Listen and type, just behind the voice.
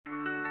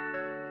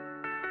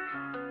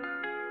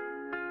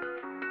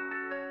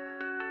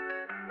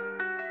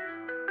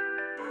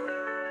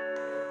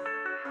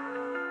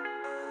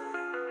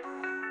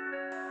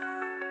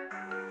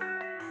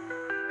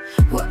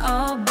We're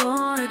all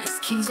born as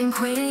kings and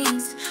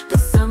queens, but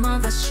some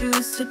of us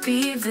choose to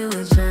be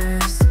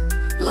villagers.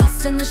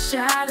 Lost in the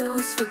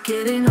shadows,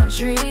 forgetting our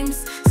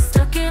dreams,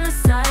 stuck in a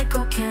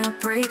cycle, can't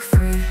break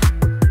free.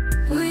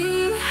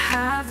 We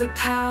have the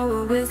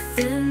power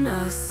within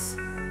us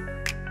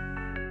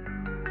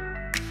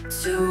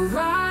to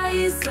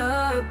rise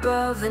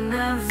above and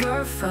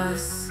never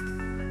fuss.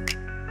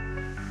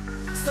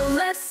 So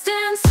let's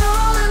stand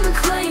tall and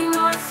claim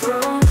our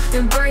throne,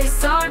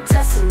 embrace our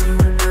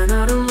destiny, we're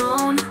not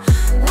alone.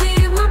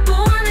 We were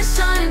born to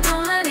shine,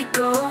 don't let it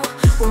go.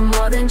 We're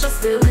more than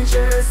just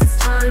villagers, it's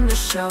time to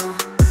show.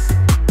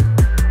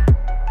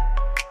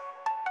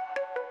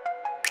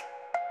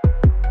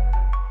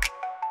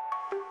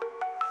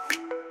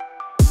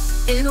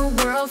 In a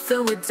world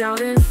filled with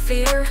doubt and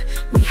fear,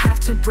 we have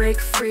to break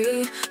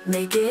free,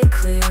 make it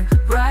clear.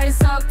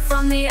 Rise up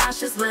from the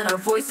ashes, let our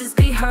voices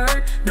be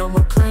heard. No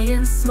more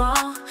playing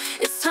small,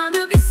 it's time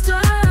to be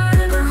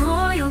stirred. We're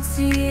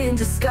royalty in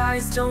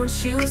disguise, don't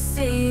you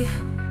see?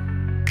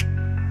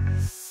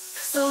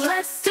 So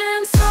let's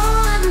stand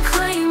tall and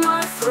claim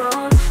our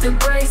throne,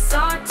 embrace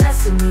our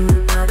destiny,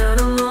 we're not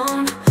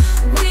alone.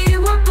 We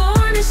were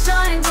born to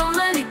shine, don't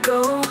let it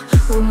go.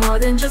 We're more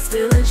than just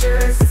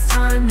villagers, it's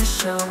time to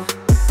show.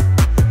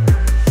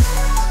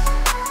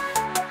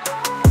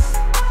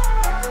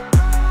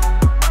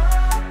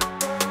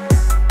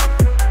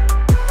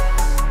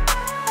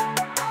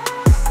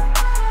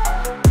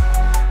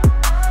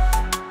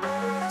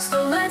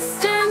 So let's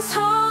stand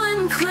tall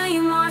and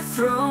claim our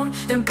throne,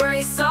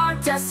 embrace our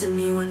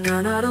destiny, we're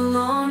not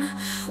alone.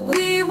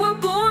 We were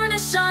born to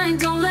shine,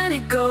 don't let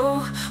it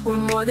go. We're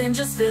more than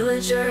just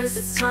villagers,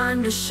 it's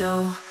time to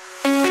show.